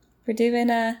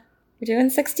we're doing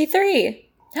 63.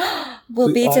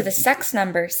 We'll be to the sex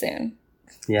number soon.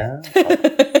 Yeah.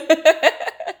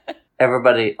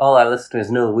 Everybody, all our listeners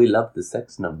know we love the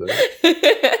sex number.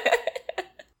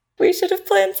 We should have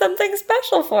planned something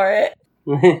special for it.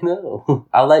 I know.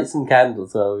 I'll light some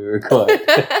candles while we record.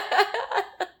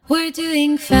 We're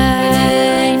doing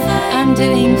fine. I'm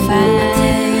doing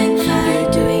fine.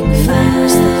 You're doing fine. We're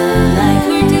still alive.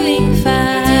 We're doing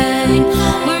fine.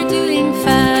 We're doing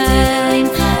fine.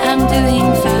 I'm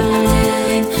doing fine.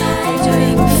 You're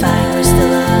doing fine. We're still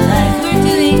alive. We're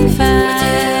doing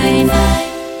fine.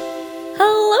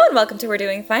 Hello and welcome to We're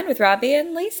Doing Fine with Robbie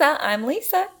and Lisa. I'm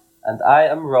Lisa. And I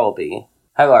am Robbie.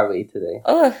 How are we today?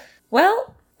 Oh,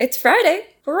 well, it's Friday.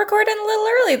 We're recording a little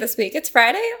early this week. It's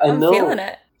Friday. I'm feeling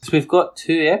it. So we've got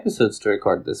 2 episodes to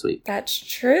record this week. That's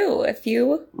true. If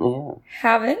you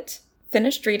haven't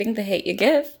finished reading The Hate U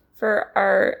Give for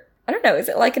our, I don't know, is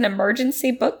it like an emergency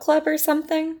book club or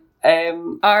something?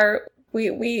 We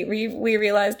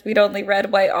realized we'd only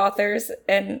read white authors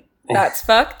and that's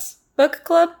fucked book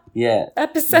club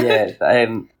episode. Yeah,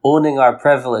 owning our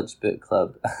privilege book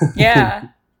club. Yeah,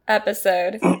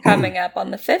 episode coming up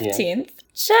on the 15th. Yeah.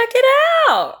 Check it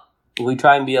out! We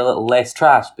try and be a little less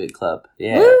trash book club.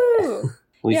 Yeah. Woo!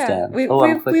 We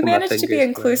managed to be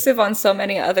inclusive on so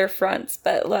many other fronts,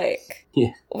 but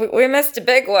we missed a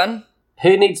big one.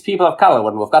 Who needs people of colour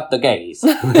when we've got the gays?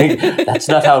 That's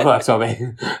not how it works, Robbie.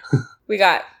 We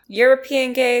got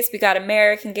European gays, we got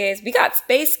American gays, we got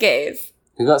space gays.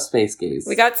 We got space gays.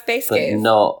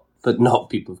 But not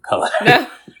people of colour. No,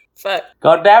 but...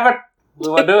 God damn it! We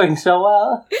were doing so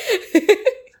well.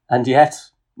 And yet,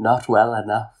 not well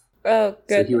enough. Oh,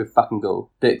 good. So here we fucking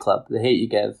go. Book club, The Hate U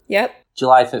Give. Yep.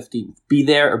 July 15th. Be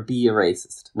there or be a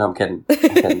racist. No, I'm kidding.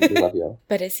 We love you all.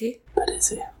 But is he?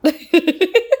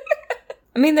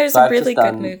 I mean, there's a really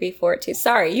good movie for it too.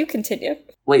 Sorry, you continue.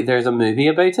 Wait, there's a movie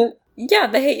about it? Yeah,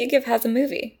 The Hate U Give has a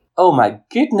movie. Oh my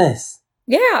goodness.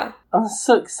 Yeah. I'm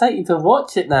so excited to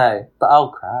watch it now, but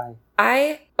I'll cry.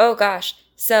 Oh gosh.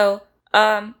 So,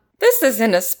 this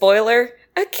isn't a spoiler.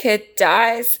 A kid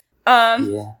dies.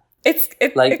 Yeah.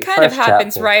 It kind of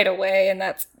happens right away, and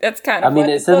that's kind of. I mean,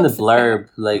 it's in the blurb.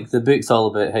 Like the book's all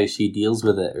about how she deals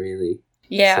with it, really.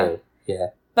 Yeah. So, yeah.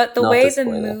 But the way the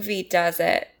movie does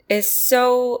it is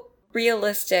so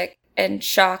realistic and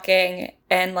shocking,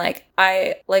 and when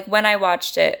I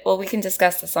watched it. Well, we can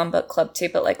discuss this on book club too.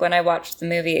 But when I watched the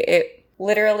movie, it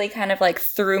literally kind of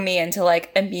threw me into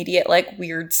immediate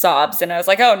weird sobs, and I was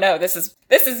like, oh no, this is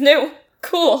new,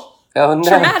 cool, oh no,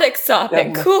 traumatic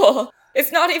sobbing, cool.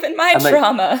 It's not even my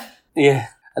trauma. Yeah,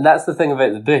 and that's the thing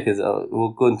about the book is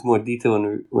we'll go into more detail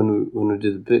when we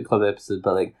do the book club episode.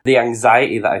 But the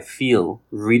anxiety that I feel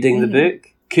reading the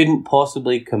book couldn't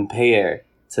possibly compare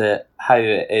to how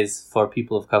it is for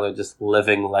people of color just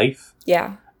living life.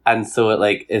 Yeah, and so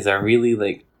it is a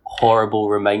really horrible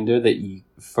reminder that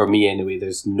for me anyway,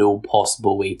 there's no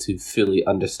possible way to fully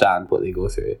understand what they go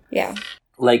through. Yeah,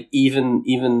 even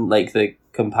the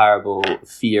comparable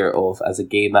fear of as a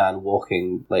gay man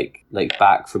walking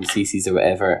back from CC's or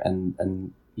whatever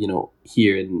and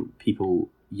hearing people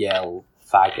yell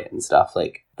faggot and stuff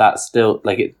that's still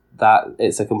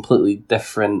it's a completely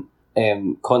different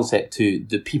concept to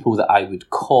the people that I would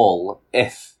call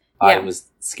if I was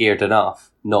scared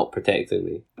enough not protecting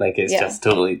me. Just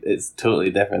totally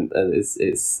different.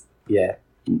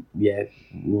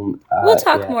 We'll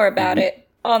talk more about it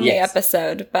on the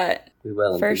episode, but we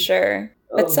will for sure.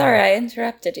 But sorry, I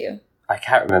interrupted you. I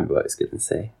can't remember what I was going to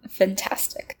say.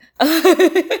 Fantastic.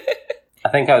 I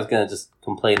think I was going to just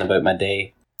complain about my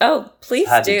day. Oh, please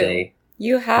do. A day.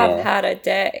 You have had a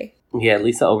day. Yeah,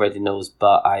 Lisa already knows,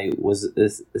 but I was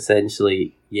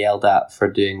essentially yelled at for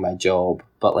doing my job,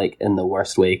 but in the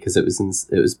worst way, because it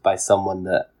was by someone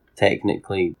that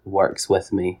technically works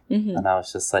with me. Mm-hmm. And I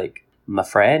was just my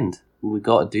friend, we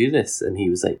got to do this. And he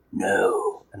was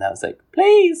no. And I was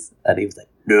please. And he was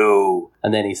no.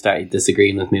 And then he started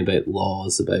disagreeing with me about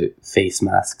laws, about face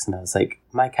masks. And I was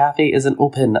my cafe isn't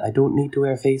open. I don't need to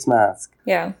wear a face mask.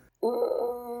 Yeah.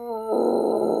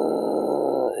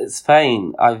 It's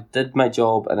fine. I did my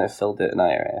job and I filled it in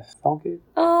IRF. All good.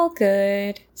 All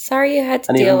good. Sorry you had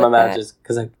to deal with that. And even my managers,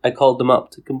 because I called them up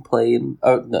to complain.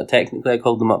 Oh, no, technically I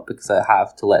called them up because I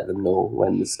have to let them know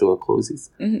when the store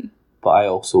closes. Mm-hmm. But I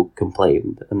also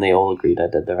complained and they all agreed I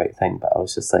did the right thing. But I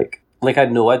was just I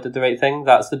know I did the right thing.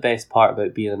 That's the best part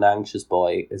about being an anxious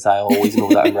boy is I always know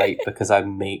that I'm right because I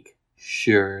make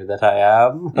sure that I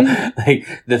am. Mm-hmm.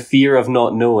 The fear of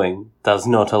not knowing does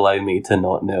not allow me to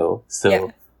not know.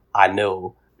 So I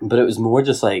know. But it was more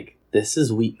just this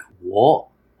is week what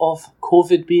of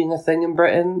COVID being a thing in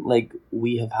Britain. Like,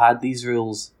 we have had these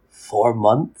rules for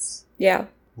months. Yeah.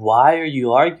 Why are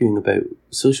you arguing about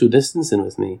social distancing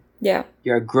with me? Yeah.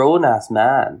 You're a grown-ass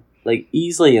man. Like,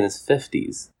 easily in his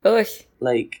 50s. Ugh.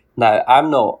 Like, now,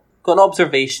 I'm not... Got an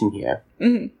observation here.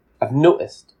 Mm-hmm. I've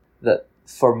noticed that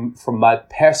from my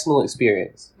personal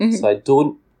experience, so I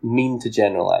don't mean to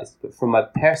generalize, but from my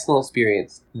personal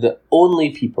experience, the only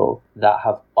people that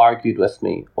have argued with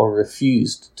me or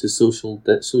refused to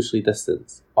socially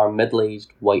distance are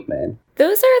middle-aged white men.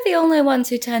 Those are the only ones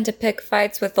who tend to pick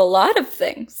fights with a lot of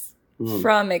things.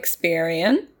 From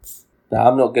experience. Now,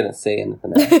 I'm not going to say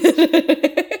anything else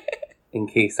in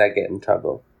case I get in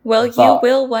trouble. Well, you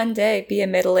will one day be a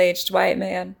middle-aged white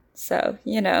man. So,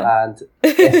 you know. And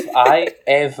if I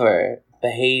ever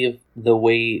behave the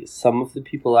way some of the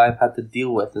people I've had to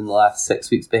deal with in the last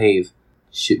 6 weeks behave,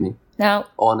 shoot me. Now,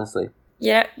 honestly.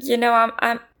 Yeah, you know,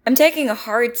 I'm taking a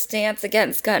hard stance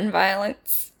against gun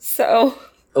violence. So.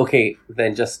 Okay,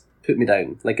 then just put me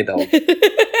down like a dog.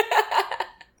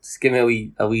 Just give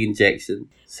me a wee injection.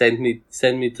 Send me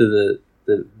to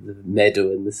the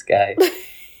meadow in the sky.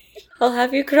 I'll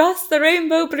have you cross the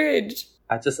rainbow bridge.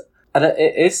 And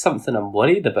it is something I'm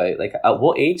worried about. Like, at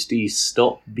what age do you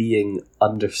stop being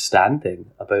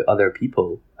understanding about other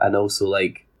people and also,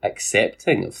 like,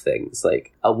 accepting of things?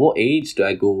 Like, at what age do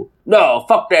I go, no,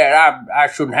 fuck that, I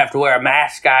shouldn't have to wear a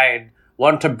mask, I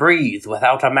want to breathe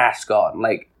without a mask on?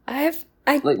 Like,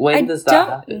 when does that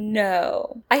happen?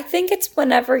 No. I think it's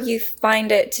whenever you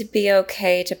find it to be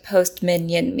okay to post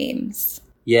Minion memes.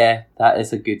 Yeah, that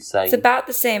is a good sign. It's about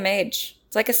the same age.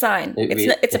 It's like a sign.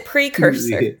 It's a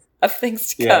precursor of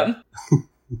things to come.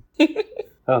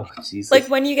 Oh, Jesus. Like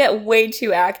when you get way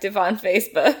too active on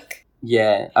Facebook.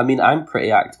 Yeah, I mean, I'm pretty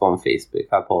active on Facebook.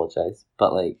 I apologize.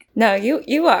 But, like... No,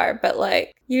 you are, but,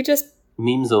 like, you just...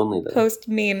 Memes only, though. Post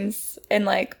memes and,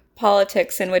 like,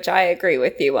 politics in which I agree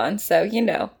with you on. So, you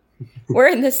know, we're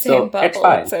in the same bubble.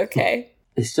 It's okay.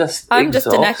 It's just I'm just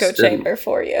an echo chamber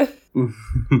for you.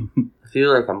 I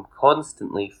feel like I'm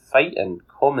constantly fighting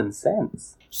common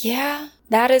sense. Yeah,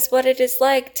 that is what it is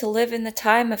like to live in the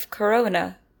time of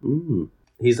Corona.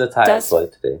 He's a tired boy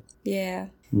today. Yeah.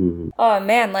 Oh,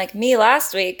 man, like me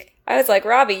last week, I was like,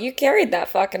 Robbie, you carried that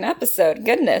fucking episode.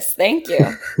 Goodness, thank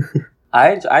you.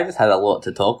 I just had a lot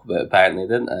to talk about, apparently,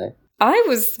 didn't I? I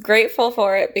was grateful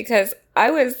for it because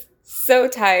I was so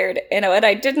tired, and what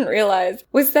I didn't realize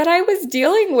was that I was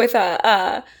dealing with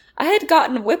I had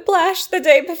gotten whiplash the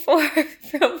day before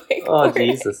from wakeboarding. Oh,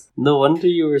 Jesus. No wonder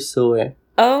you were sore.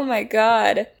 Oh, my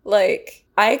God. Like,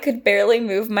 I could barely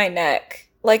move my neck.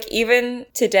 Like, even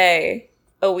today,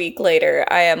 a week later,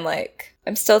 I am like,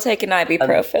 I'm still taking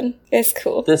ibuprofen. It's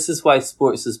cool. This is why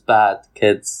sports is bad,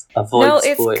 kids. Avoid sport. No,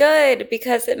 it's good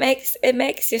because it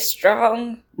makes you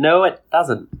strong. No, it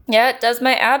doesn't. Yeah, it does.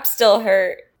 My abs still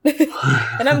hurt.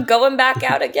 And I'm going back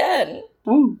out again.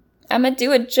 Woo. I'm going to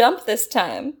do a jump this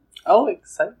time. Oh,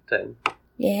 exciting.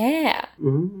 Yeah.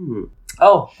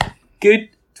 Oh, good.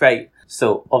 Right.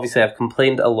 So, obviously, I've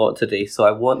complained a lot today, so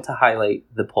I want to highlight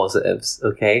the positives,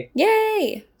 okay?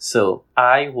 Yay! So,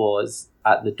 I was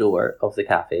at the door of the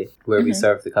cafe where we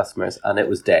served the customers, and it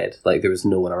was dead. Like, there was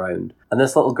no one around. And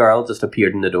this little girl just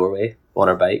appeared in the doorway on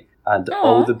her bike, and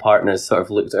all the partners sort of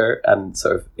looked at her and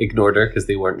sort of ignored her because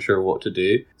they weren't sure what to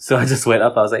do. So I just went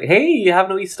up, I was like, hey, you have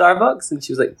no Starbucks? And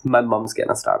she was like, my mum's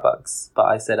getting a Starbucks. But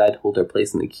I said I'd hold her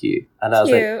place in the queue. And I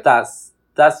was like,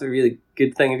 that's a really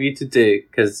good thing of you to do,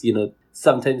 because, you know,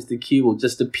 sometimes the queue will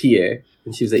just appear.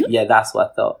 And she was like, yeah, that's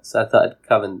what I thought. So I thought I'd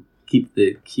come and keep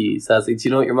the queue. So I was like, do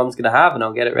you know what your mum's going to have? And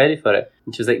I'll get it ready for her.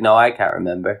 And she was like, no, I can't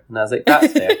remember. And I was like,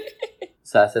 that's fair.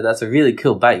 So I said, that's a really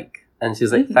cool bike. And she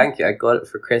was like, thank you, I got it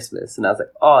for Christmas. And I was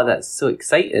like, oh, that's so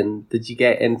exciting. Did you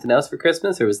get anything else for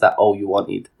Christmas, or was that all you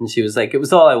wanted? And she was like, it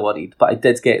was all I wanted, but I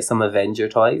did get some Avenger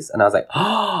toys. And I was like,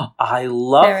 oh, I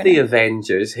love the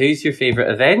Avengers. Who's your favourite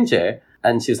Avenger?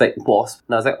 And she was like, Wasp.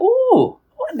 And I was like, oh,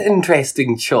 what an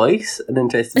interesting choice.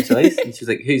 And she was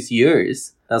like, who's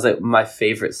yours? And I was like, my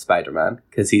favourite Spider-Man,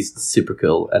 because he's super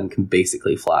cool and can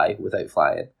basically fly without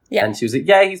flying. Yeah. And she was like,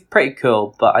 yeah, he's pretty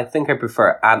cool, but I think I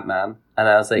prefer Ant-Man. And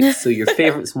I was like, so your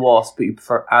favourite's Wasp, but you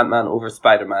prefer Ant-Man over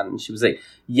Spider-Man? And she was like,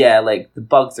 yeah, like, the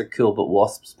bugs are cool, but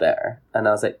Wasp's better. And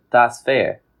I was like, that's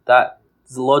fair. That's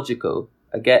logical.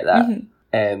 I get that.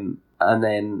 And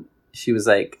then she was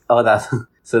like, oh, that's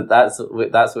what we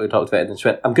talked about. And then she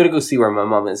went, I'm going to go see where my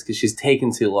mum is because she's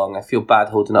taken too long. I feel bad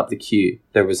holding up the queue.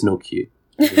 There was no queue.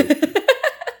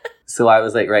 So I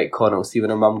was like, right, Connell, see when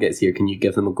her mum gets here, can you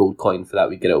give them a gold coin for that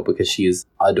we get out, because she is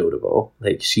adorable.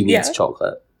 Like, she needs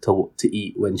chocolate. to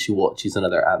eat when she watches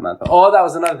another Ant-Man film. Oh, that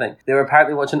was another thing. They were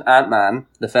apparently watching Ant-Man,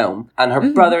 the film, and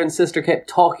her brother and sister kept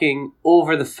talking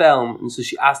over the film, and so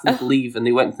she asked them to leave, and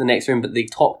they went to the next room, but they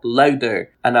talked louder.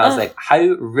 And I was like, how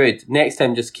rude. Next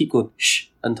time, just keep going, shh,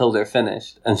 until they're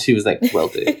finished. And she was like, will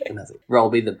do. And I was like,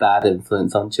 Robbie, the bad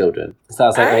influence on children. So I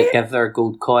was like, right, give her a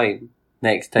gold coin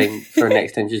next time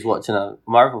she's watching a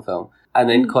Marvel film. And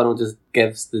then Connell just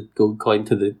gives the gold coin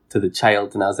to the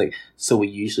child, and I was like, so we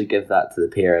usually give that to the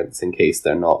parents in case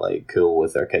they're not like cool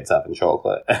with their kids having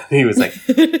chocolate. And he was like,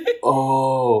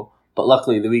 oh. But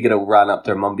luckily the wee girl ran up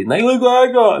to her mum being like, look what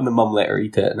I got, and the mum let her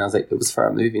eat it, and I was like, it was for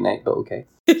a movie night, but okay.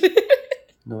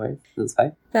 No worries, that's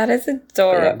fine. That is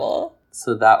adorable. Yeah,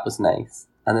 so that was nice.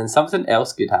 And then something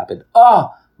else good happened.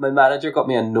 Oh, my manager got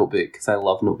me a notebook because I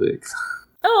love notebooks.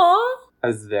 Aww. I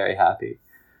was very happy.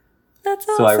 That's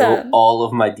awesome. So I wrote all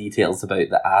of my details about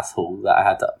the asshole that I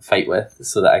had to fight with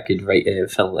so that I could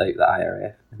fill out the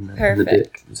IRF in the book.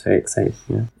 It was very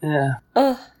exciting. Yeah.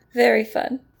 Oh, very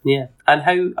fun. Yeah. And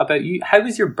how about you? How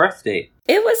was your birthday?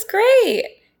 It was great.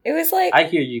 It was like, I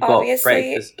hear you got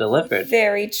breakfast delivered.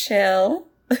 Very chill.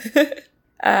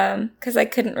 Because I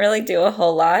couldn't really do a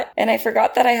whole lot. And I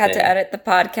forgot that I had to edit the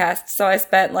podcast. So I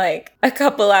spent like a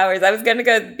couple hours. I was going to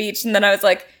go to the beach, and then I was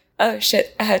like, oh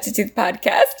shit, I have to do the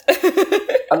podcast.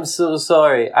 I'm so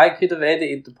sorry. I could have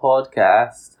edited the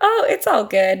podcast. Oh, it's all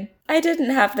good. I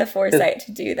didn't have the foresight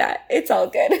to do that. It's all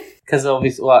good. Because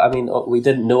obviously, well, I mean, we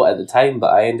didn't know it at the time,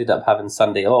 but I ended up having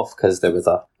Sunday off because there was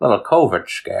a little COVID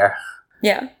scare.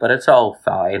 Yeah. But it's all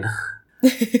fine.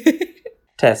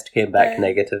 Test came back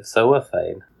negative, so we're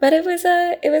fine. But it was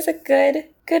a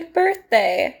good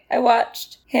birthday. I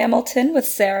watched Hamilton with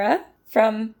Sarah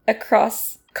from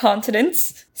across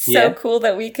continents. So cool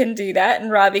that we can do that.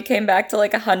 And Robbie came back to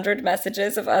like 100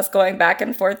 messages of us going back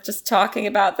and forth just talking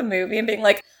about the movie and being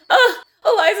like, oh,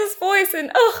 Eliza's voice,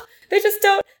 and oh, they just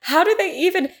don't, how do they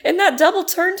even, in that double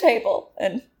turntable?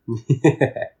 And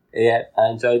yeah, I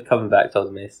enjoyed coming back to all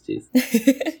the messages.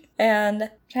 And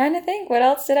trying to think, what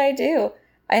else did I do?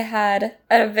 I had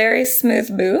a very smooth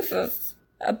move of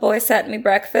a boy sent me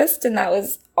breakfast, and that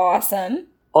was awesome.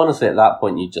 Honestly, at that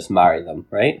point, you just marry them,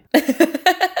 right?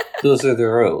 Those are the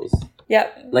rules.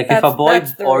 Yep. Like, if a boy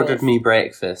ordered me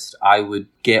breakfast, I would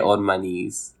get on my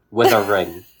knees with a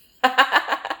ring.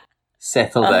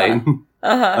 Settle down.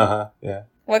 Yeah.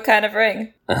 What kind of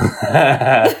ring?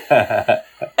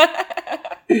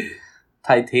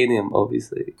 Titanium,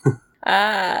 obviously.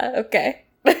 Okay.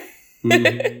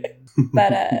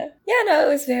 But, yeah, no, it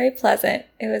was very pleasant.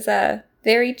 It was,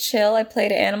 very chill. I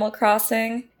played Animal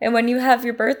Crossing. And when you have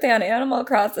your birthday on Animal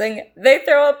Crossing, they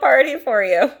throw a party for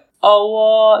you. Oh,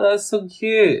 wow, that's so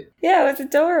cute. Yeah, it was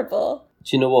adorable.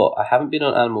 Do you know what? I haven't been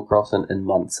on Animal Crossing in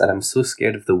months, and I'm so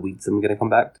scared of the weeds I'm going to come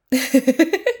back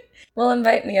to. Well,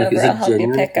 invite me over. I'll help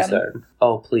you pick them.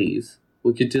 Oh, please.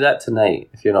 We could do that tonight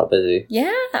if you're not busy.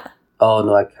 Yeah. Oh,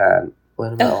 no, I can't.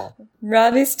 When am I off?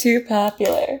 Robbie's too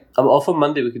popular. I'm off on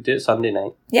Monday. We could do it Sunday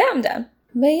night. Yeah, I'm down.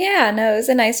 But yeah, no, it was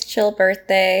a nice chill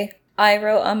birthday. I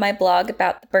wrote on my blog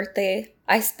about the birthday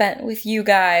I spent with you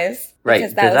guys. Right.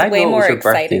 Because that was way more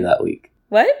exciting. Did I know it was your birthday that week?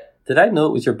 What? Did I know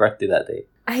it was your birthday that day?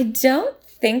 I don't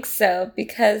think so,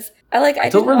 because I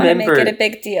didn't want to make it a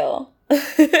big deal.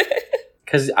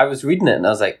 Because I was reading it and I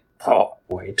was like, oh,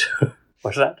 wait,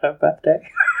 was that her birthday?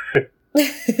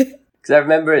 Because I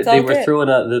remember they were throwing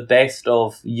the best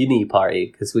of uni party,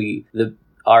 because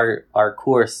our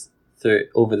course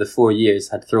over the 4 years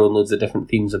had thrown loads of different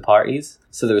themes of parties.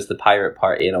 So there was the pirate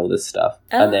party and all this stuff.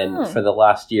 Oh. And then for the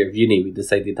last year of uni, we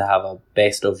decided to have a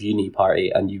best of uni party,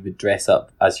 and you would dress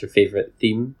up as your favourite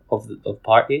theme of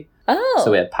party. Oh. So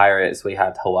we had pirates, we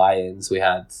had Hawaiians, we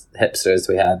had hipsters,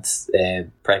 we had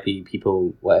preppy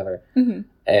people, whatever. Mm-hmm.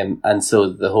 And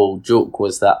so the whole joke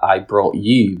was that I brought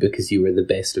you because you were the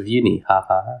best of uni. Ha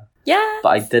ha ha. Yeah. But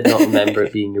I did not remember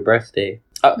it being your birthday.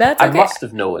 That's okay. I must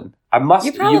have known. You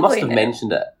must have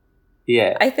mentioned it.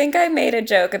 Yeah. I think I made a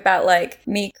joke about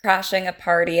me crashing a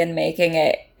party and making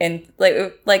it in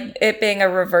like it being a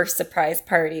reverse surprise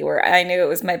party where I knew it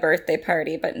was my birthday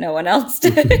party, but no one else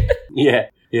did. Yeah.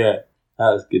 That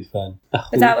was good fun. But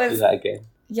that was do that again.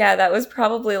 Yeah, that was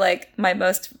probably my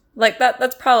most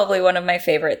that's probably one of my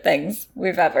favorite things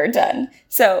we've ever done.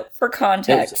 So for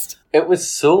context, it was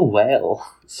so well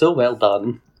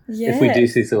done. Yeah. If we do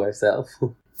say so ourselves.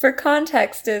 For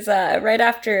context is right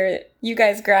after you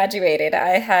guys graduated,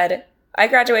 I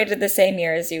graduated the same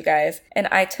year as you guys, and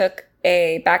I took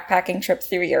a backpacking trip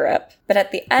through Europe. But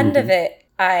at the end of it,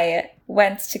 I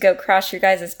went to go crash your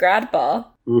guys' grad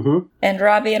ball. Mm-hmm. And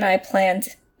Robbie and I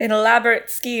planned an elaborate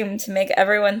scheme to make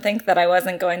everyone think that I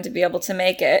wasn't going to be able to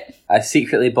make it. I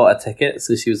secretly bought a ticket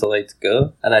so she was allowed to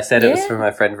go. And I said it was for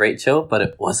my friend Rachel, but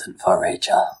it wasn't for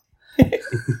Rachel.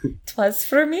 Twas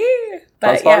for me.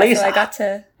 But for Lisa.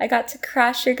 So I got to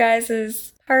crash your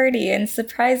guys' party and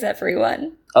surprise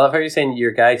everyone. I love how you're saying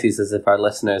your guys as if our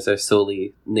listeners are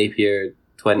solely Napier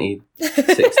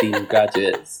 2016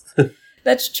 graduates.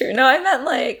 That's true. No, I meant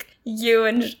like you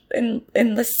and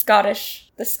in the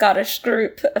Scottish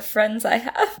group of friends I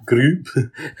have. Group?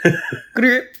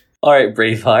 Group. Alright,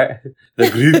 Braveheart. The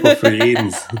group of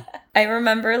friends. I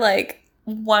remember like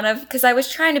because I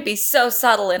was trying to be so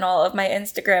subtle in all of my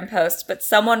Instagram posts, but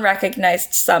someone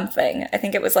recognized something. I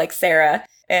think it was like Sarah.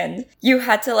 And you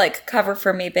had to like cover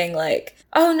for me being like,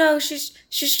 oh no, she's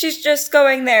just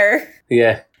going there.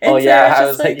 Yeah. And oh yeah, Sarah's I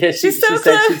was like, yeah, she so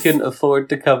said she close. couldn't afford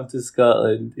to come to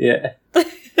Scotland. Yeah.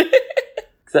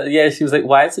 Yeah, she was like,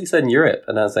 why is Lisa in Europe?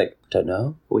 And I was like, don't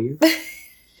know. Weird.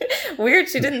 Weird,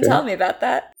 she didn't tell me about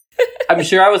that. I'm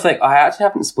sure I was like, I actually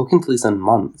haven't spoken to Lisa in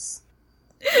months.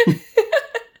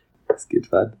 It's good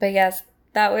fun. But yes,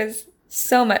 that was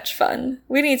so much fun.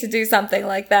 We need to do something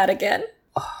like that again.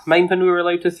 Mind when we were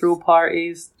allowed to throw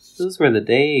parties? Those were the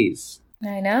days.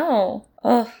 I know.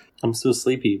 Oh, I'm so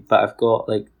sleepy, but I've got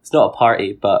like, it's not a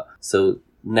party, but so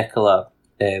Nicola,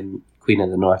 Queen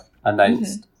of the North,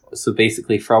 announced. So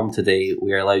basically from today,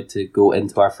 we are allowed to go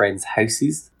into our friends'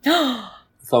 houses.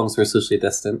 As long as we're socially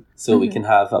distant. So we can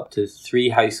have up to 3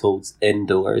 households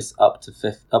indoors, up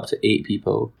to 8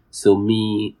 people. So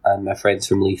me and my friends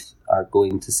from Leith are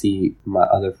going to see my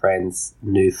other friend's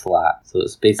new flat. So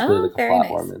it's basically like a flat very nice.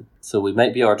 warming. So we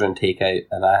might be ordering takeout,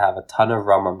 and I have a ton of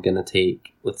rum I'm going to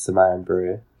take with some iron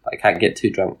brew. But I can't get too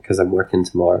drunk because I'm working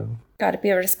tomorrow. gotta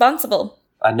be responsible.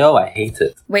 I know, I hate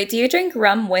it. Wait, do you drink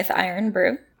rum with iron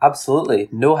brew? Absolutely.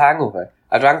 No hangover.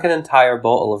 I drank an entire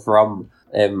bottle of rum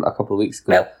a couple of weeks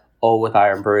ago, Nope. all with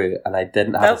iron brew, and I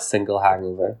didn't have Nope. a single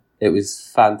hangover. It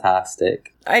was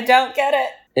fantastic. I don't get it.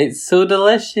 It's so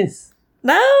delicious.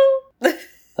 No.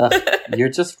 Ugh, you're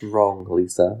just wrong,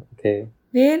 Lisa. Okay.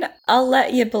 Man, I'll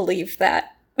let you believe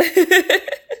that.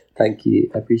 Thank you.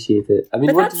 I appreciate it. I mean,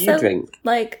 But what that's do you so- drink?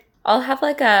 Like, I'll have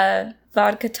like a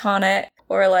vodka tonic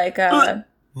or like a...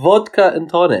 Vodka and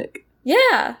tonic.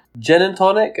 Yeah. Gin and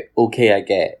tonic? Okay, I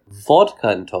get. Vodka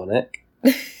and tonic?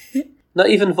 Not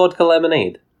even vodka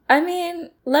lemonade. I mean,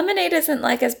 lemonade isn't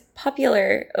like as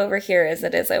popular over here as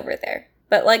it is over there.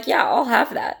 But like, yeah, I'll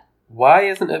have that. Why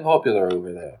isn't it popular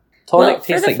over there? Tonic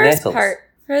tastes like nettles.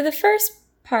 For the first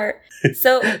part,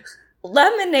 so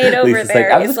lemonade over Lisa's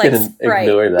there I'm is just like gonna Sprite,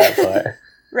 ignore that part.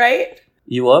 right?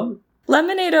 You want?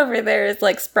 Lemonade over there is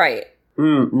like Sprite.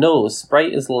 No,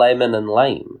 Sprite is lemon and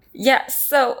lime. Yeah,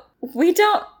 so we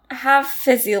don't have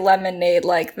fizzy lemonade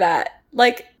like that.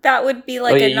 Like, that would be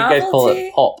like oh yeah, a you novelty. guys call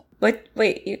it pop.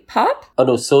 Wait, you pop? Oh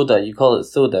no, soda. You call it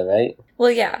soda, right?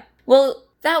 Well, yeah. Well,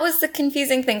 that was the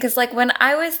confusing thing, because like when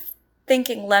I was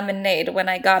thinking lemonade when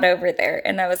I got over there,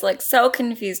 and I was like so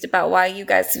confused about why you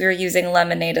guys were using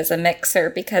lemonade as a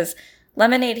mixer, because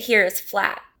lemonade here is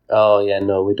flat. Oh yeah,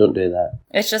 no, we don't do that.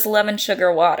 It's just lemon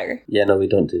sugar water. Yeah, no, we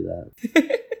don't do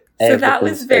that. So that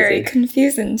was Everything's very fizzy.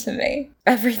 confusing to me.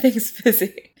 Everything's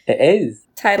fizzy. It is.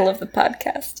 Title of the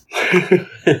podcast.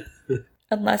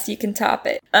 Unless you can top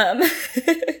it.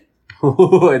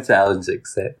 Oh, challenge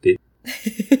accepted.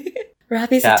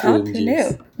 Robbie's Cat a top, room who juice.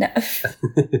 knew? No.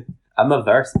 I'm a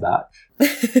verse batch.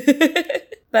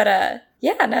 But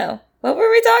yeah, no. What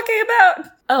were we talking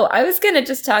about? Oh, I was gonna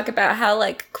just talk about how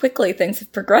like quickly things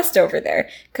have progressed over there,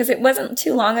 because it wasn't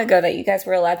too long ago that you guys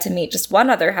were allowed to meet just one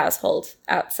other household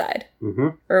outside,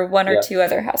 or one or Yeah. 2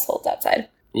 other households outside.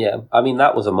 Yeah, I mean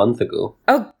that was a month ago.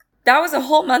 Oh, that was a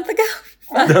whole month ago.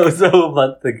 That was a whole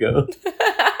month ago.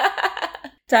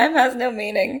 Time has no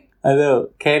meaning. I know.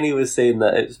 Kenny was saying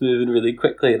that it's moving really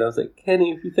quickly, and I was like,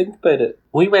 Kenny, if you think about it,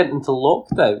 we went into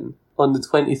lockdown on the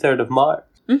 23rd of March.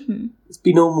 Mm-hmm. It's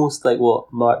been almost like,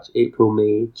 what, March, April,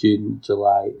 May, June,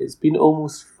 July. It's been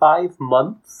almost 5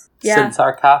 months since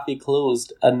our cafe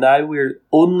closed, and now we're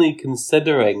only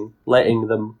considering letting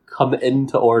them come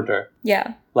into order.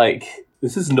 Yeah. Like,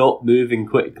 this is not moving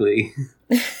quickly.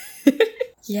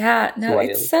 Yeah, no, Wild.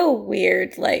 it's so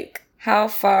weird, like, how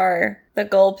far the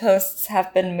goalposts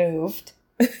have been moved.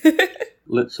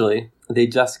 Literally. They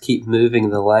just keep moving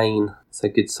the line. It's a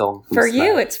good song. From For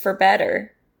you, Smash. it's for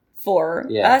better. For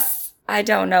Yeah. us, I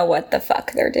don't know what the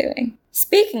fuck they're doing.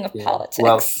 Speaking of Yeah, politics,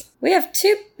 well- we have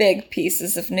 2 big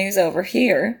pieces of news over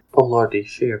here. Oh lordy,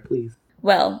 share, please.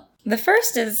 Well, the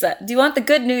first is, do you want the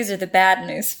good news or the bad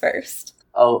news first?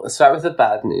 I'll start with the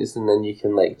bad news, and then you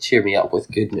can like cheer me up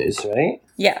with good news, right?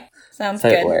 Yeah, sounds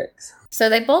That's how good. it works. So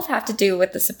they both have to do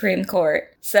with the Supreme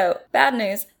Court. So, bad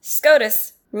news,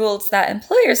 SCOTUS ruled that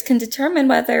employers can determine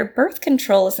whether birth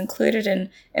control is included in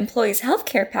employees'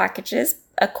 healthcare packages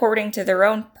according to their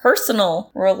own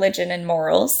personal religion and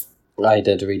morals. I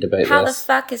did read about How this. the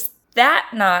fuck is that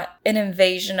not an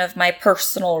invasion of my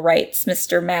personal rights,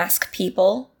 Mr. Mask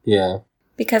people? Yeah.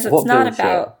 Because it's What not bullshit.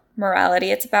 about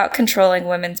morality, it's about controlling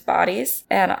women's bodies,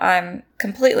 and I'm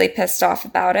completely pissed off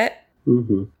about it.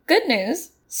 Mm-hmm. Good news,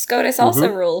 SCOTUS also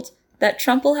ruled that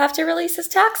Trump will have to release his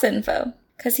tax info,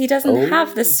 because he doesn't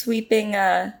have the sweeping,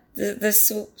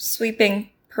 sweeping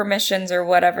permissions or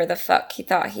whatever the fuck he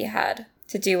thought he had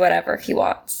to do whatever he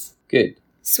wants. Good.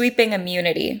 Sweeping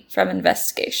immunity from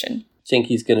investigation. Think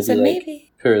he's gonna be So like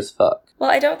maybe... poor as fuck. Well,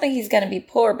 I don't think he's going to be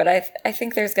poor, but I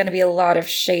think there's going to be a lot of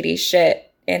shady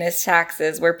shit in his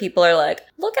taxes where people are like,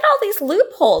 look at all these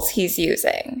loopholes he's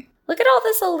using. Look at all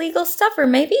this illegal stuff, or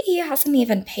maybe he hasn't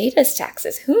even paid his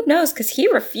taxes. Who knows? Because he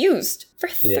refused for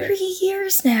 3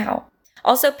 years now.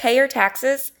 Also, pay your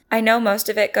taxes. I know most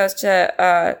of it goes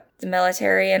to the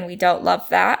military, and we don't love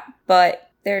that, but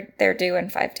they're due in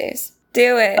 5 days.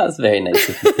 Do it. That's very nice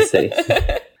of you to say.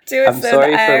 Do it I'm so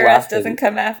sorry the for IRS laughing. doesn't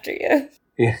come after you.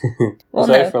 Yeah. Well,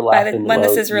 Sorry no, for when laughing this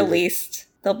while is you- released,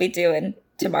 they'll be due in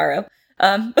tomorrow.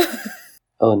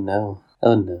 Oh no.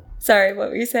 Oh no. Sorry, what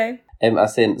were you saying? I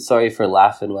was saying sorry for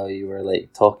laughing while you were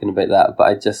like talking about that, but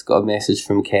I just got a message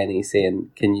from Kenny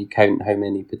saying, "Can you count how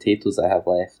many potatoes I have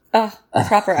left?" Oh,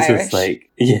 proper I was Irish. like,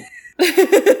 yeah,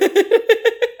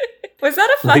 Was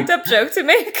that a Like- fucked up joke to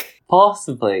make?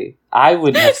 possibly. I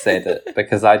wouldn't have said it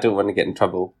because I don't want to get in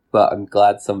trouble, but I'm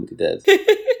glad somebody did.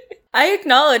 I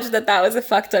acknowledge that was a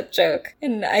fucked up joke,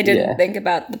 and I didn't Yeah. think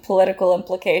about the political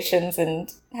implications and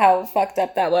how fucked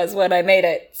up that was when I made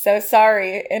it. So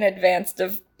sorry in advance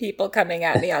of people coming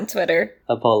at me on Twitter.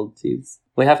 Apologies.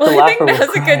 We have to Well, I laugh think or we'll now's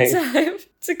a cry. good time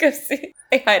to go say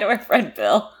hi to our friend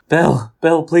Bill.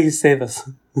 Bill, please save us.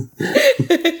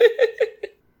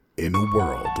 In a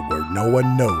world where no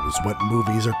one knows what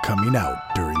movies are coming out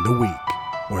during the week,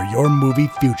 where your movie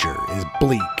future is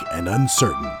bleak and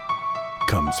uncertain,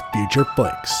 comes Future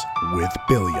Flicks with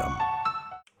Billiam.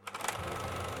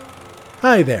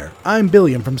 Hi there, I'm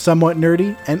Billiam from Somewhat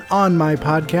Nerdy, and on my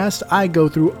podcast, I go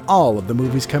through all of the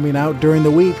movies coming out during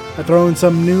the week. I throw in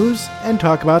some news and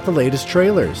talk about the latest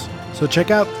trailers. So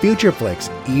check out Future Flicks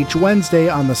each Wednesday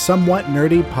on the Somewhat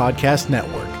Nerdy Podcast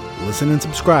Network. Listen and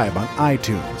subscribe on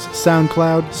iTunes,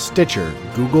 SoundCloud, Stitcher,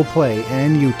 Google Play,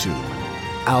 and YouTube.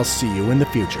 I'll see you in the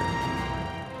future.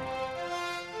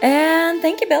 And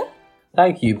thank you, Bill.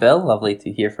 Thank you, Bill. Lovely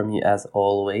to hear from you as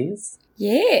always.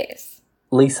 Yes.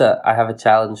 Lisa, I have a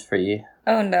challenge for you.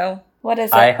 Oh no. What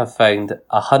is it? I have found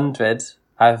 100.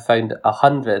 I have found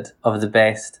 100 of the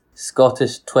best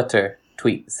Scottish Twitter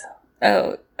tweets,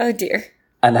 Oh dear.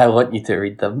 and I want you to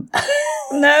read them.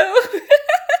 No.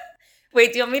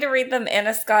 Wait, do you want me to read them in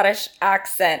a Scottish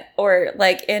accent or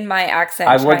like in my accent?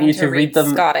 I want trying you to read them-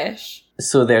 Scottish.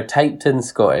 So they're typed in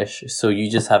Scottish, so you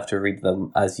just have to read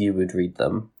them as you would read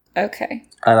them. Okay.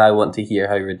 And I want to hear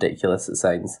how ridiculous it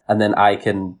sounds. And then I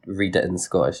can read it in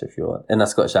Scottish if you want. In a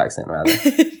Scottish accent, rather.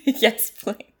 Yes,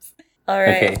 please. All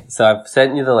right. Okay, so I've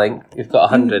sent you the link. You've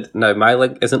got 100. Now, my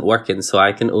link isn't working, so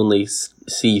I can only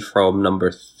see from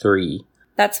number 3.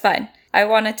 That's fine. I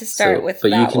wanted to start So- with but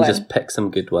that you can one. just pick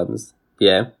some good ones.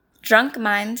 Yeah. Drunk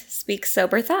mind speaks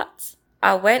sober thoughts.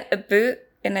 I went about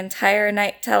an entire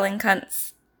night telling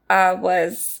cunts I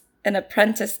was an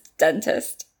apprentice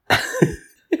dentist.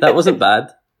 That wasn't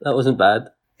bad. That wasn't bad.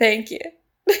 Thank you.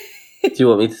 Do you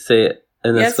want me to say it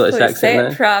in a Yes, Scottish please say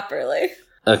accent it properly.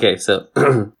 now? Okay, so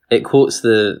it quotes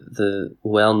the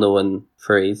well-known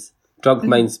phrase, drunk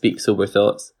mind speaks sober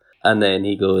thoughts. And then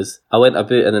he goes, I went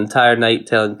about an entire night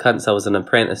telling cunts I was an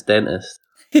apprentice dentist.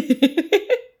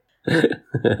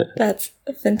 That's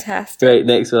fantastic. Right,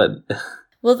 next one.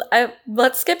 Well,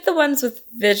 let's skip the ones with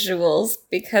visuals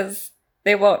because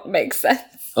they won't make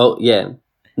sense. Oh, yeah.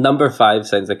 Number 5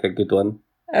 sounds like a good one.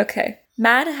 Okay.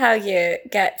 Mad how you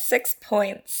get 6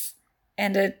 points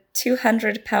and a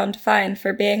 £200 fine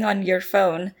for being on your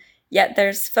phone, yet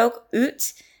there's folk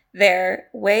out there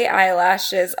way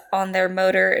eyelashes on their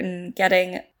motor and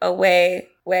getting away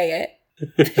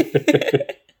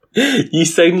it. You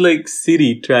sound like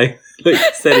Siri trying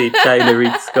to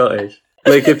read Scottish.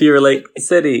 Like if you were like,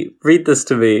 Siri, read this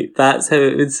to me, that's how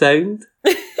it would sound.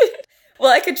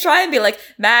 Well, I could try and be like,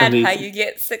 mad Amazing. how you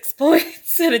get 6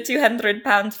 points and a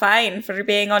 £200 fine for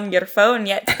being on your phone,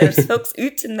 yet there's folks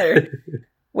out in their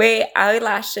way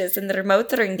eyelashes and their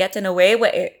motor and getting away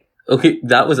with it. Okay,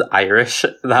 that was Irish.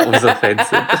 That was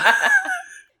offensive.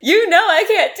 You know I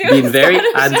can't do Being a very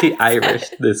Scottish anti-Irish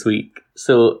accent. this week.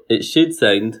 So it should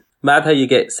sound mad how you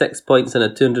get 6 points and a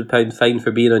 £200 fine for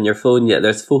being on your phone, yet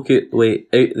there's folk out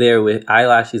there with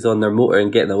eyelashes on their motor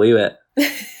and getting away with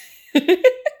it.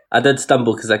 I did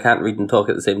stumble because I can't read and talk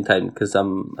at the same time because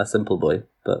I'm a simple boy.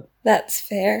 But That's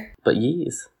fair.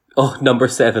 yes. Oh, number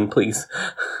 7, please.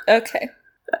 Okay.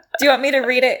 Do you want me to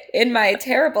read it in my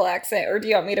terrible accent, or do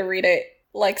you want me to read it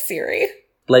like Siri?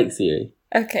 Like Siri.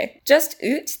 Okay. Just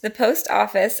oot the post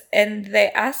office, and they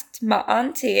asked my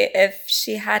auntie if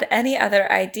she had any other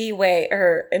ID way,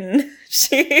 and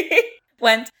she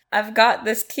went, I've got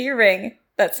this key ring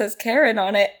that says Karen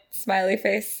on it. Smiley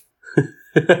face.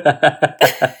 How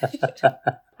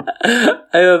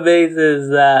amazing is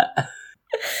that?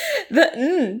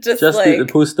 Just Just like at the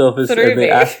post office threw and they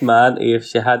me. asked my auntie if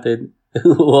she had it.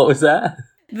 What was that?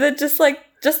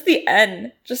 just the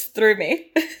N just threw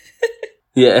me.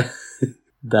 Yeah.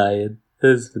 Dying.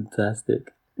 This is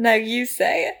fantastic. Now you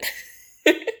say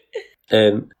it.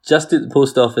 Just at the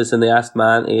post office and they asked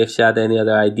my auntie if she had any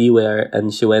other ID wear,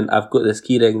 and she went, I've got this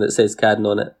keyring that says Karen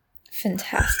on it.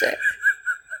 Fantastic.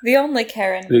 The only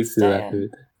Karen Makes is me Diane. happy.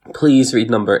 Please read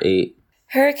number 8.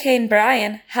 Hurricane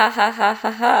Brian, ha ha ha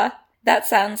ha ha. That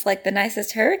sounds like the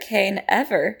nicest hurricane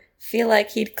ever. Feel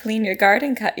like he'd clean your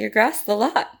garden, cut your grass the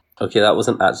lot. Okay, that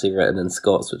wasn't actually written in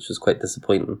Scots, which was quite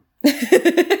disappointing.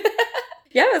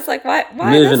 Yeah, I was like, why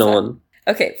Moving this one? on.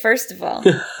 Okay, first of all,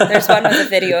 there's one with a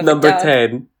video of number a dog.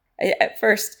 10. At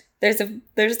first,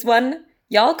 there's one,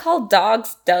 y'all call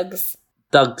dogs Dougs.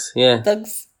 Doug's, yeah.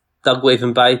 Dougs. Doug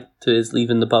waving bye to his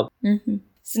leaving the pub. Mm-hmm.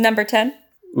 So number 10?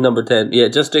 Number 10. Yeah,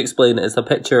 just to explain, it's a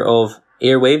picture of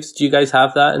airwaves. Do you guys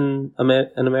have that in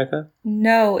America?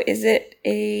 No, is it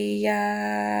a...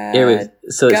 Airwaves.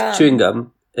 So gum. it's chewing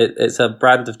gum. It's a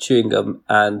brand of chewing gum,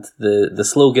 and the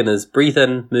slogan is breathe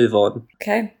in, move on.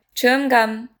 Okay. Chewing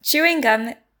gum,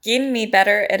 give me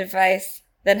better advice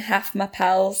than half my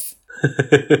pals.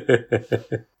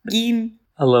 Gin.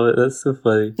 I love it. That's so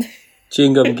funny.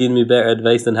 Chewing gum gave me better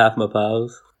advice than half my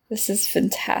pals. This is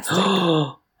fantastic.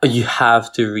 You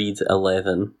have to read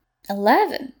 11.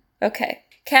 11. Okay.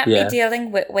 Can't Yeah. be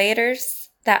dealing with waiters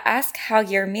that ask how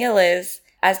your meal is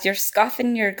as you're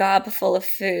scoffing your gob full of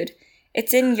food.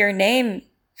 It's in your name,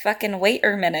 fucking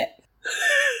waiter minute.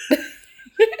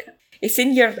 It's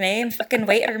in your name, fucking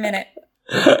waiter minute.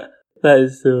 That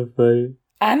is so funny.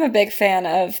 I'm a big fan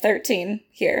of 13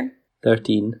 here.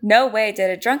 13. No way did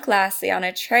a drunk lassie on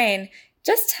a train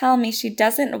just tell me she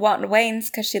doesn't want Wayne's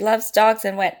because she loves dogs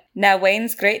and went, now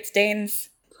Wayne's Great Danes.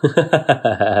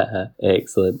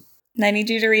 Excellent. And I need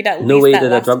you to read at No least way that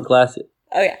did a last drunk lassie.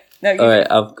 Oh yeah. No, you Alright,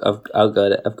 I've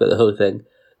got it. I've got the whole thing.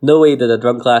 No way did a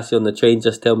drunk lassie on the train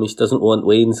just tell me she doesn't want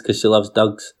Wayne's because she loves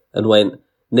Doug's and went,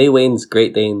 nay Wayne's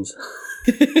Great Danes.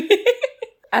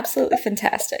 Absolutely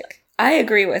fantastic. I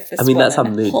agree with this I mean, that's a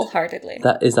woman mood. wholeheartedly.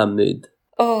 That is a mood.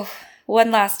 Oh,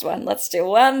 one last one. Let's do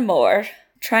one more.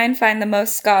 Try and find the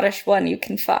most Scottish one you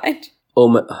can find. Oh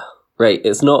my, right,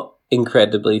 it's not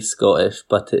incredibly Scottish,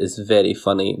 but it is very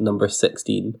funny. Number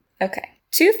 16. Okay.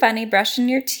 Too funny brushing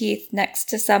your teeth next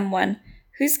to someone.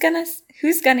 Who's gonna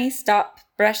stop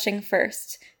brushing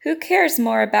first? Who cares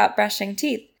more about brushing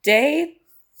teeth? They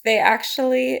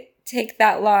actually take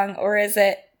that long, or is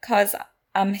it 'cause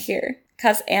I'm here?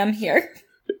 'Cause am here.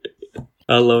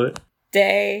 I love it.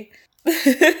 Day.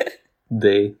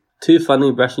 They. Too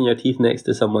funny brushing your teeth next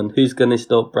to someone. Who's going to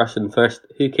stop brushing first?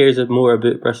 Who cares more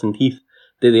about brushing teeth?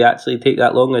 Do they actually take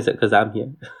that long? Or is it because I'm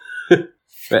here?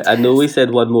 Right, I know we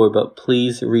said one more, but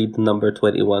please read number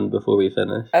 21 before we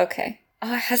finish. Okay.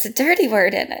 Oh, it has a dirty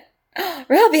word in it. Oh,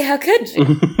 Robbie, how could you?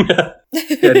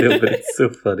 I know, but it's so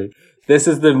funny. This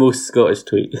is the most Scottish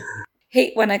tweet.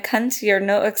 Hate when a cunt you're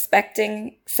no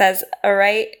expecting says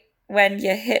alright when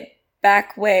you hit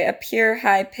back way a pure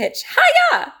high pitch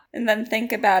hiya, and then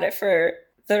think about it for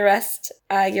the rest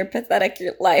your pathetic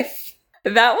life.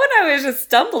 That one I was just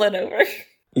stumbling over.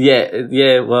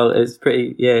 Yeah, well, it's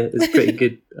pretty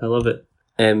good. I love it.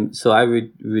 So I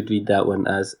would read that one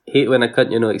as, hate when a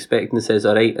cunt you're not expecting says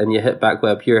alright and you hit back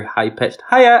with a pure high-pitched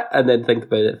hiya and then think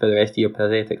about it for the rest of your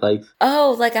pathetic life.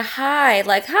 Oh, like a hi,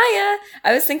 like hiya.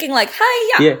 I was thinking like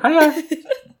hiya. Yeah, hiya.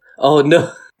 Oh,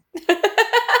 no.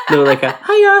 No, like a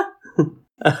hiya.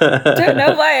 Don't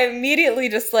know why I immediately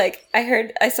just like,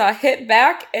 I saw hit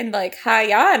back and like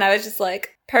hiya, and I was just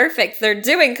like, perfect, they're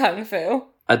doing kung fu.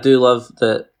 I do love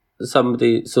that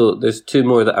so there's two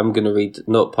more that I'm going to read,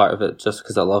 not part of it, just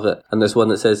because I love it. And there's one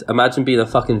that says, imagine being a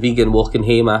fucking vegan walking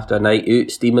home after a night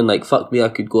out, steaming like, fuck me, I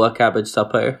could go a cabbage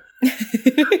supper.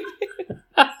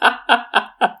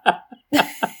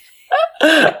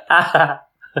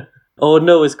 Oh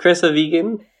no, is Chris a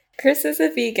vegan? Chris is a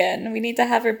vegan. We need to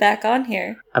have her back on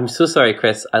here. I'm so sorry,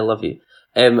 Chris. I love you.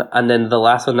 And then the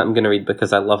last one that I'm going to read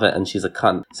because I love it and she's a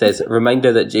cunt says,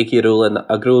 reminder that J.K. Rowling,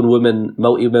 a grown woman,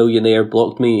 multi-millionaire,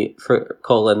 blocked me for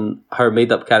calling her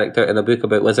made-up character in a book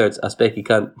about wizards a specky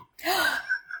cunt.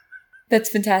 That's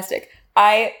fantastic.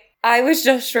 I was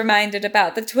just reminded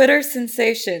about the Twitter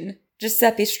sensation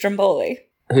Giuseppe Stromboli.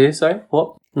 Who? Sorry?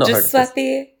 What? Not heard of this.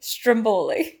 Giuseppe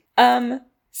Stromboli.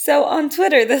 So on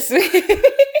Twitter this week...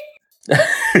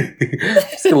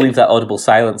 Just going to leave that audible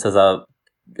silence as a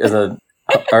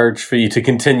urge for you to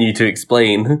continue to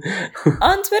explain.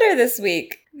 On Twitter this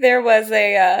week, there was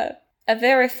a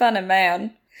very funny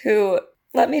man who,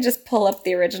 let me just pull up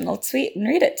the original tweet and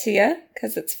read it to you,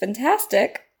 because it's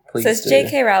fantastic. Please Says do.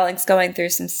 J.K. Rowling's going through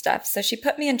some stuff, so she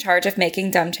put me in charge of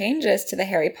making dumb changes to the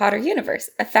Harry Potter universe,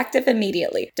 effective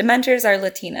immediately. Dementors are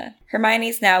Latina.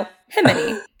 Hermione's now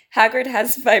Himini. Hagrid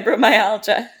has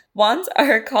fibromyalgia. Wands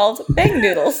are called bang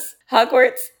noodles.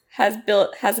 Hogwarts has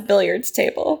a billiards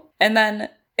table. And then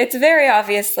it's very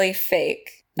obviously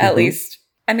fake, at least.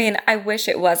 I mean, I wish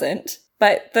it wasn't.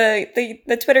 But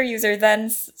the Twitter user then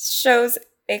shows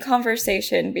a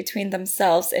conversation between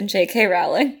themselves and J.K.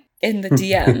 Rowling in the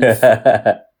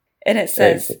DMs. And it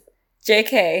says,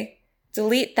 J.K.,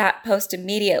 delete that post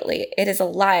immediately. It is a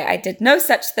lie. I did no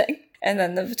such thing. And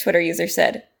then the Twitter user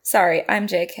said, sorry, I'm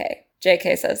J.K.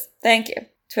 J.K. says, thank you.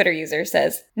 Twitter user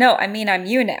says, no, I mean I'm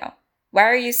you now. Why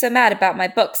are you so mad about my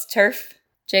books, TERF?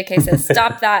 JK says,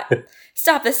 stop that.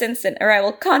 Stop this instant, or I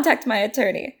will contact my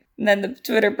attorney. And then the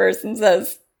Twitter person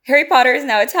says, Harry Potter is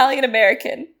now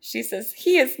Italian-American. She says,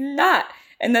 he is not.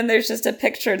 And then there's just a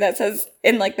picture that says,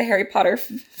 in like the Harry Potter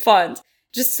font,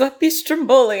 Giuseppe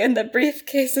Stromboli in the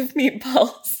briefcase of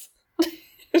meatballs.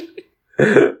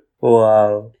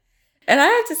 Wow. And I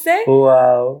have to say,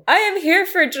 wow. I am here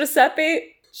for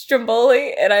Giuseppe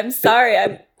Stromboli, and I'm sorry,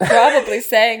 I'm probably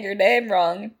saying your name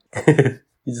wrong.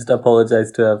 You just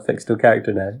apologize to a fictional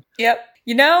character now. Yep.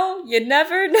 You know, you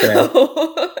never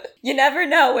know. Yeah. You never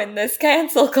know in this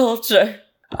cancel culture.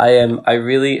 I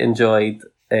really enjoyed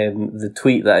the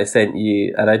tweet that I sent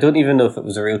you, and I don't even know if it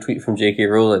was a real tweet from J.K.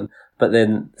 Rowling, but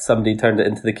then somebody turned it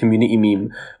into the community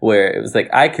meme where it was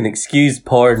like, I can excuse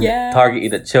porn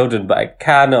targeted at children, but I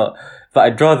cannot. But I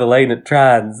draw the line at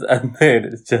trans. And then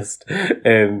it's just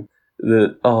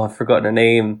I've forgotten her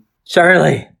name.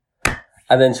 Shirley.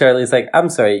 And then Shirley's like, I'm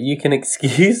sorry, you can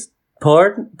excuse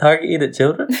porn targeted at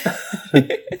children?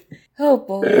 Oh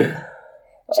boy.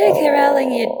 J.K.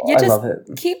 Rowling, you just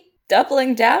keep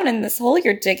doubling down in this hole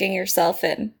you're digging yourself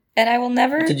in. And I will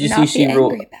never not be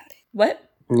angry about it. What?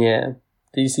 Yeah.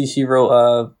 Did you see she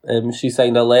wrote she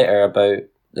signed a letter about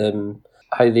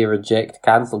how they reject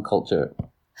cancel culture?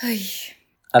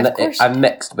 And I'm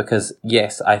mixed because,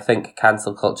 yes, I think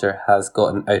cancel culture has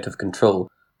gotten out of control.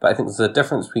 But I think there's a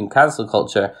difference between cancel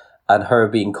culture and her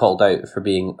being called out for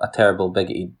being a terrible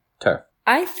bigoted TERF.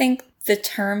 I think the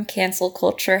term cancel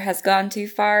culture has gone too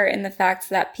far in the fact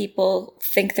that people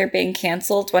think they're being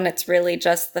canceled when it's really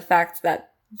just the fact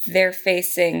that they're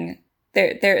facing...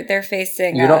 They're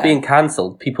facing... You're not being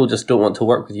cancelled. People just don't want to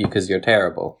work with you because you're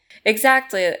terrible.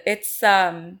 Exactly. It's,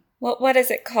 what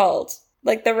is it called?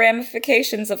 Like the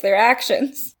ramifications of their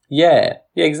actions. Yeah,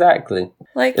 exactly.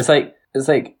 Like it's like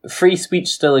free speech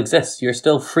still exists. You're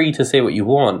still free to say what you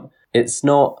want. It's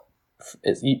not.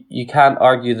 You can't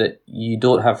argue that you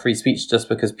don't have free speech just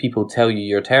because people tell you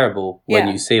you're terrible when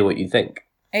you say what you think.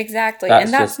 Exactly,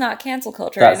 and that's not cancel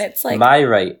culture. That's and it's like my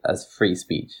right as free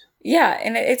speech. Yeah,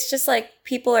 and it's just like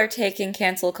people are taking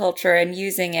cancel culture and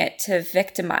using it to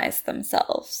victimize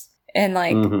themselves, and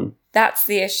like. Mm-hmm. That's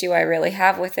the issue I really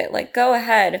have with it. Like, go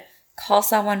ahead, call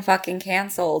someone fucking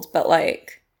canceled, but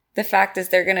like, the fact is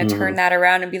they're gonna turn that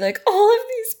around and be like, all of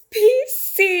these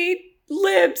PC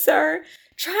libs are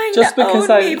trying just to because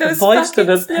own me, those voiced fucking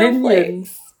an opinion.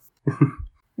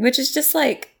 Which is just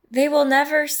like, they will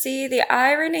never see the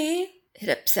irony. It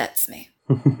upsets me.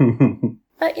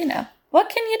 But you know, what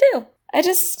can you do? I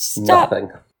just stop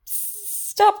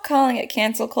calling it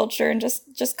cancel culture and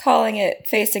just calling it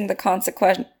facing the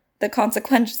consequences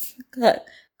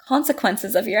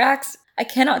of your acts. I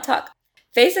cannot talk.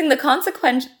 Facing the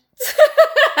consequences.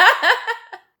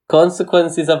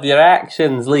 Consequences of your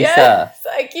actions, Lisa. Yes,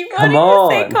 I keep wanting to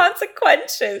say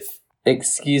consequences.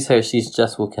 Excuse her, she's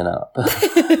just woken up.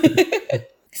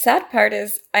 Sad part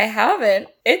is, I haven't.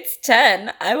 It's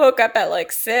 10. I woke up at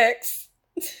like 6.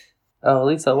 Oh,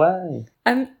 Lisa, why?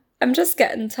 I'm just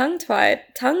getting tongue-tied.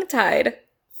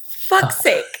 Fuck's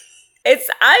sake.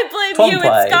 I blame you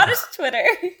in Scottish Twitter.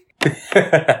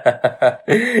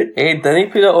 Hey,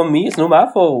 don't put it on me. It's not my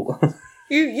fault.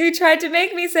 You tried to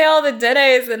make me say all the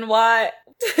dennes and what?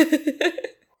 It's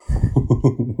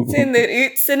in the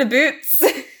oots and the boots.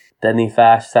 Denny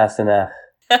Fash Sassenach.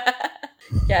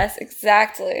 Yes,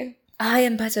 exactly. I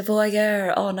am but a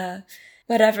voyeur on a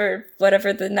whatever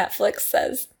the Netflix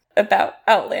says about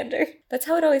Outlander. That's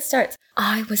how it always starts.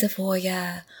 I was a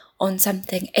voyeur on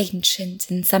something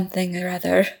ancient and something or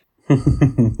other.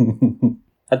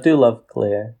 I do love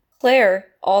Claire. Claire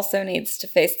also needs to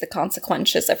face the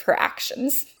consequences of her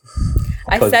actions.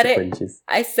 I said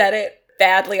it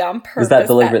badly on purpose. Was that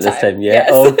deliberate this time? Yeah.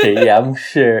 Yes. Okay. Yeah, I'm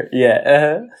sure.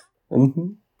 Yeah.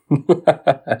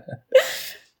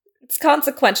 It's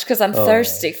consequential because I'm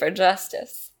thirsty for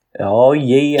justice. Oh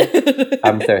yeah.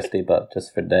 I'm thirsty, but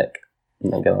just for dick. I'm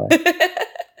not gonna lie.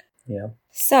 Yeah.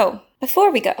 So,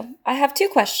 before we go, I have 2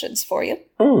 questions for you.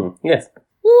 Yes.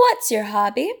 What's your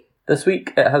hobby? This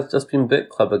week it has just been book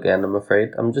club again, I'm afraid.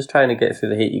 I'm just trying to get through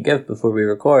the Hate You Give before we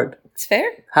record. It's fair.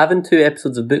 Having 2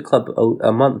 episodes of book club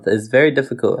a month is very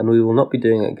difficult, and we will not be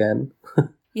doing it again.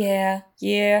 Yeah.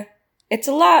 It's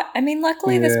a lot. I mean,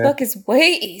 luckily this book is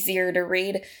way easier to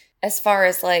read as far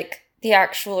as, like, the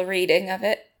actual reading of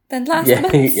it than last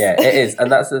month. Yeah, it is.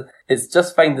 And it's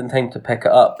just finding time to pick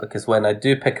it up, because when I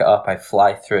do pick it up, I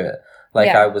fly through it. Like,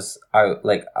 Yeah. I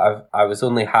was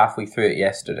only halfway through it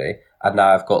yesterday, and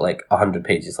now I've got, like, 100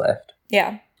 pages left.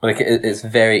 Yeah, Like, it's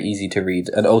very easy to read,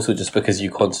 and also just because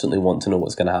you constantly want to know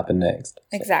what's going to happen next. So.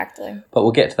 exactly. But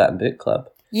we'll get to that in book club.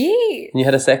 Yee. And you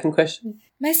had a second question?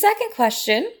 My second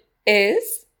question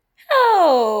is,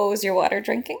 how's your water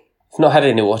drinking? I've not had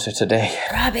any water today.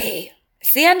 Robbie,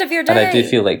 it's the end of your day. And I do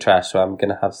feel like trash, so I'm going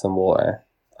to have some water.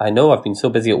 I know I've been so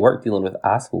busy at work dealing with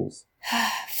assholes.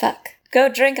 Fuck. Go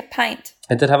drink a pint.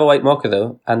 I did have a white mocha,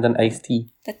 though, and an iced tea.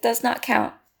 That does not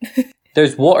count.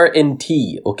 There's water in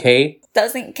tea, okay?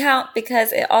 Doesn't count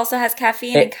because it also has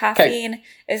caffeine, and caffeine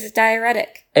is a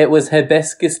diuretic. It was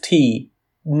hibiscus tea,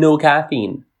 no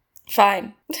caffeine.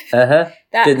 Fine. Uh-huh.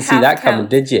 That Didn't see half that coming,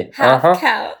 counts. did you? Half Uh-huh.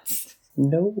 counts.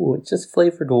 No, it's just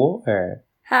flavoured water.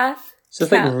 Half It's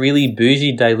just counts. like really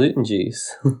bougie diluting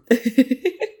juice.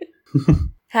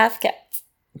 Half counts.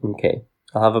 Okay.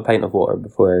 I'll have a pint of water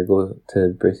before I go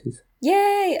to Bruce's.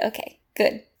 Yay. Okay,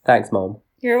 good. Thanks, Mom.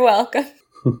 You're welcome.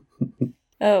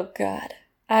 Oh, God.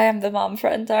 I am the mom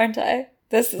friend, aren't I?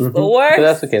 This is the worst. But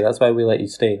that's okay. That's why we let you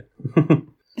stay.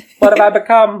 What have I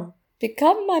become?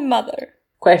 Become my mother.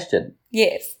 Question.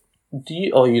 Yes. Do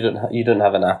you... Oh, you don't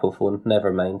have an Apple phone.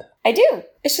 Never mind. I do.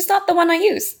 It's just not the one I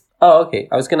use. Oh, okay.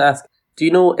 I was going to ask, do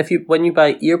you know when you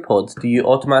buy earpods, do you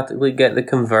automatically get the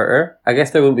converter? I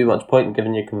guess there wouldn't be much point in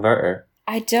giving you a converter.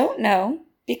 I don't know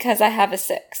because I have a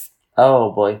 6.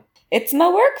 Oh, boy. It's my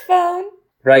work phone.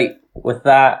 Right. With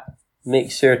that,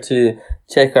 make sure to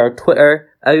check our Twitter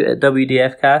out at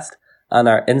WDFcast and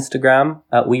our Instagram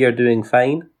at We Are Doing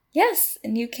Fine. Yes,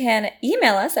 and you can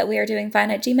email us at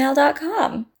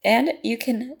wearedoingfine@gmail.com. And you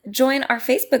can join our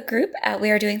Facebook group at We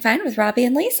Are Doing Fine with Robbie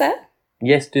and Lisa.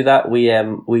 Yes, do that. We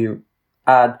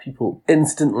add people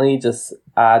instantly. Just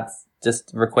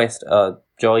request a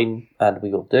join, and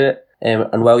we will do it.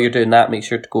 And while you're doing that, make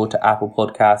sure to go to Apple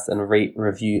Podcasts and rate,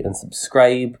 review, and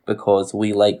subscribe, because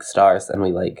we like stars and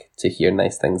we like to hear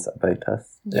nice things about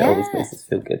us. It always makes us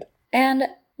feel good. And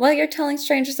while you're telling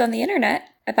strangers on the internet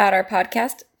about our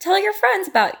podcast, tell your friends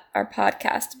about our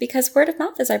podcast, because word of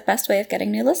mouth is our best way of getting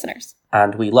new listeners.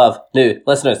 And we love new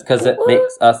listeners because it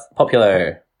makes us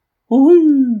popular.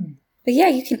 Woo! But yeah,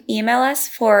 you can email us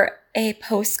for a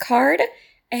postcard,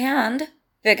 and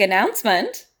big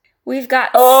announcement, we've got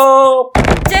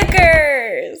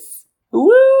stickers!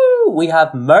 Woo! We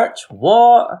have merch.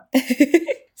 What?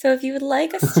 So if you would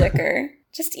like a sticker,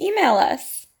 just email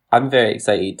us. I'm very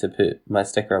excited to put my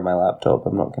sticker on my laptop,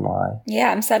 I'm not going to lie.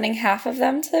 Yeah, I'm sending half of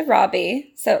them to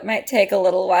Robbie, so it might take a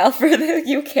little while for the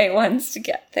UK ones to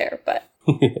get there, but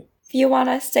if you want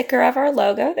a sticker of our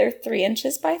logo, they're 3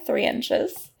 inches by 3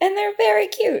 inches, and they're very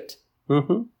cute.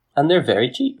 Mm-hmm. And they're very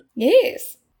cheap.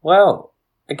 Yes. Well,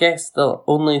 I guess the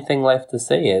only thing left to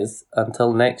say is,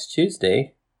 until next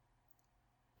Tuesday,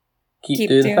 keep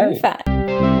doing fine. fine.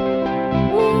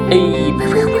 Hey.